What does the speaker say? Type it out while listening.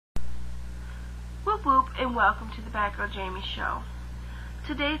Whoop whoop and welcome to the Batgirljamie Show.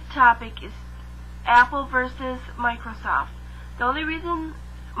 Today's topic is Apple versus Microsoft. The only reason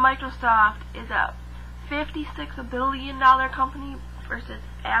Microsoft is a $56 billion company versus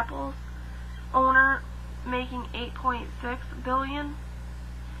Apple's owner making $8.6 billion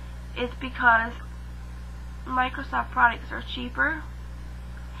is because Microsoft products are cheaper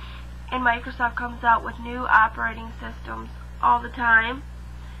and Microsoft comes out with new operating systems all the time.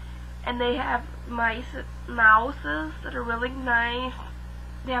 And they have mouses that are really nice.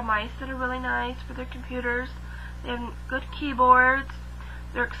 They have mice that are really nice for their computers. They have good keyboards.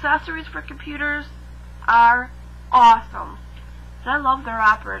 Their accessories for computers are awesome. And I love their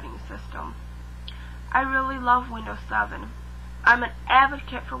operating system. I really love Windows 7. I'm an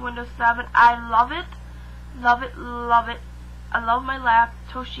advocate for Windows 7. I love it. Love it, love it. I love my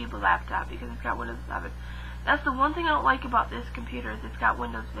Toshiba laptop because it's got Windows 7. That's the one thing I don't like about this computer is it's got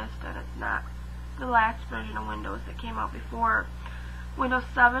Windows Vista and it's not the last version of Windows that came out before Windows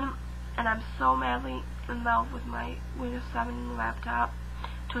 7. And I'm so madly in love with my Windows 7 laptop,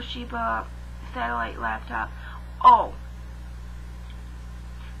 Toshiba satellite laptop. Oh,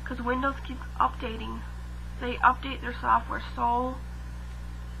 because Windows keeps updating. They update their software so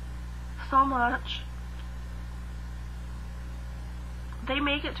much. They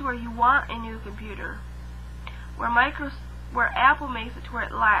make it to where you want a new computer. Where Apple makes it to where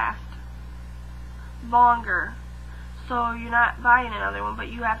it lasts longer. So you're not buying another one, but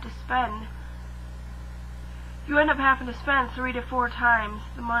you have to spend. You end up having to spend 3 to 4 times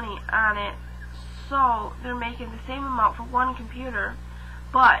the money on it. So they're making the same amount for one computer,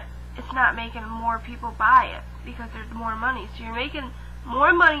 but it's not making more people buy it because there's more money. So you're making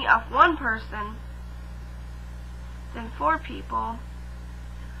more money off one person than 4 people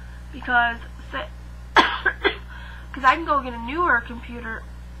because I can go get a newer computer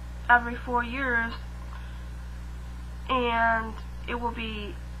every 4 years and it will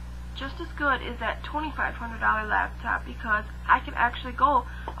be just as good as that $2,500 laptop because I can actually go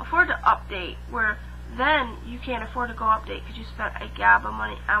afford to update, where then you can't afford to go update because you spent a gab of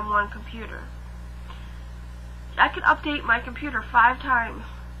money on one computer. I can update my computer 5 times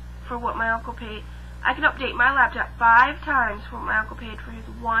for what my uncle paid. I can update my laptop 5 times for what my uncle paid for his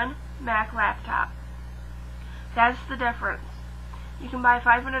one Mac laptop. That's the difference. You can buy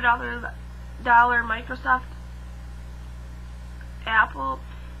 $500 Microsoft, Apple,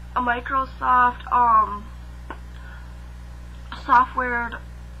 a Microsoft software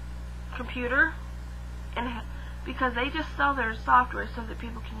computer, and because they just sell their software so that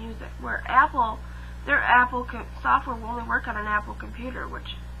people can use it. Where Apple, their Apple software will only work on an Apple computer,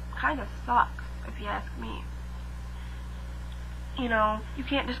 which kind of sucks if you ask me. You know, you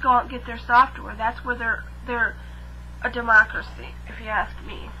can't just go out and get their software. That's where they're a democracy, if you ask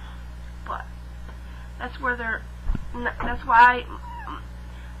me. But that's where that's why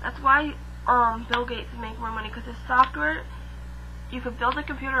Bill Gates makes more money, because his software, you could build a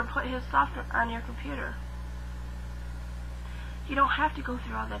computer and put his software on your computer. You don't have to go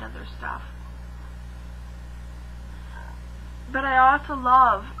through all that other stuff. But I also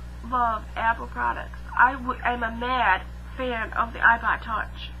love Apple products. I'm a mad fan of the iPod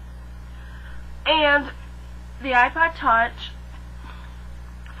Touch. And the iPod Touch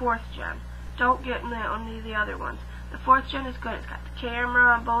 4th gen. Don't get any of the other ones. The 4th gen is good. It's got the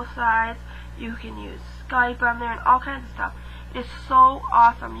camera on both sides. You can use Skype on there and all kinds of stuff. It is so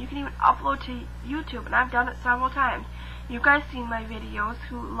awesome. You can even upload to YouTube, and I've done it several times. You guys seen my videos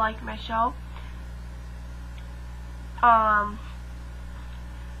who like my show. My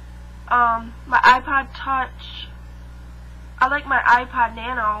iPod Touch, I like my iPod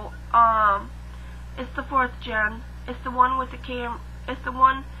Nano. It's the 4th gen. It's the one with the it's the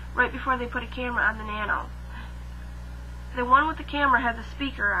one right before they put a camera on the Nano. The one with the camera has a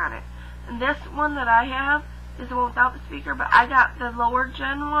speaker on it. And this one that I have is the one without the speaker, but I got the lower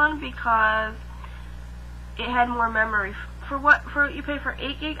gen one because it had more memory. For what you pay for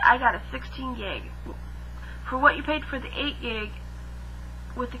 8 gig, I got a 16 gig. For what you paid for the 8 gig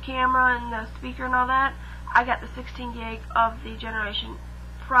with the camera and the speaker and all that, I got the 16 gig of the generation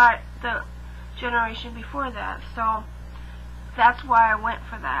before that. So that's why I went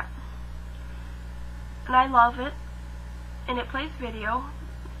for that. And I love it. And it plays video,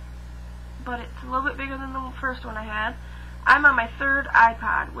 but it's a little bit bigger than the first one I had. I'm on my 3rd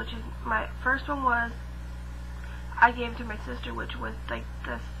iPod, which is my first one was I gave to my sister, which was like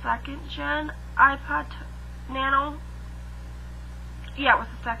the 2nd gen iPod Nano. Yeah, it was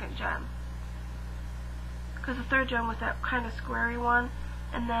the 2nd gen. Because the 3rd gen was that kind of squarey one,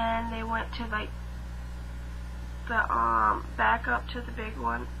 and then they went to like the back up to the big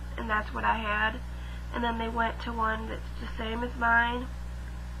one, and that's what I had. and then they went to one that's the same as mine,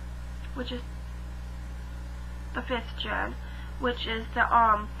 which is the 5th gen, which is the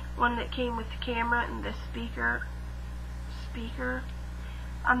one that came with the camera and the speaker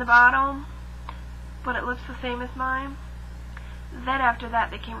on the bottom, but it looks the same as mine. Then after that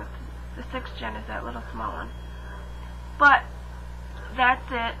they came with the 6th gen, is that little small one. But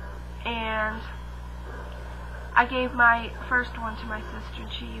that's it, and I gave my first one to my sister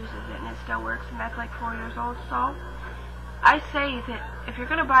and she uses it and it still works, and that's like 4 years old. So I say that if you're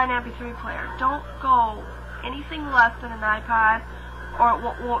going to buy an MP3 player, don't go anything less than an iPod, or it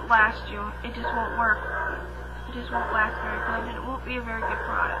won't last you. It just won't work. It just won't last very good, and it won't be a very good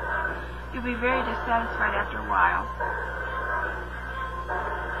product. You'll be very dissatisfied after a while.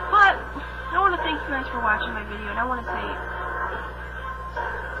 But I want to thank you guys for watching my video, and I want to say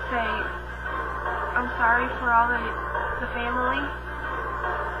I'm sorry for all the family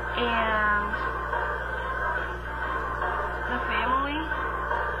and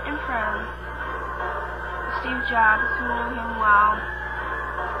friends. Steve Jobs, who knew him well.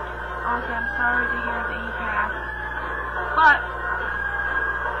 I want to say I'm sorry to hear that he passed. But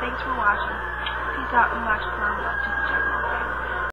thanks for watching. Peace out and much love to the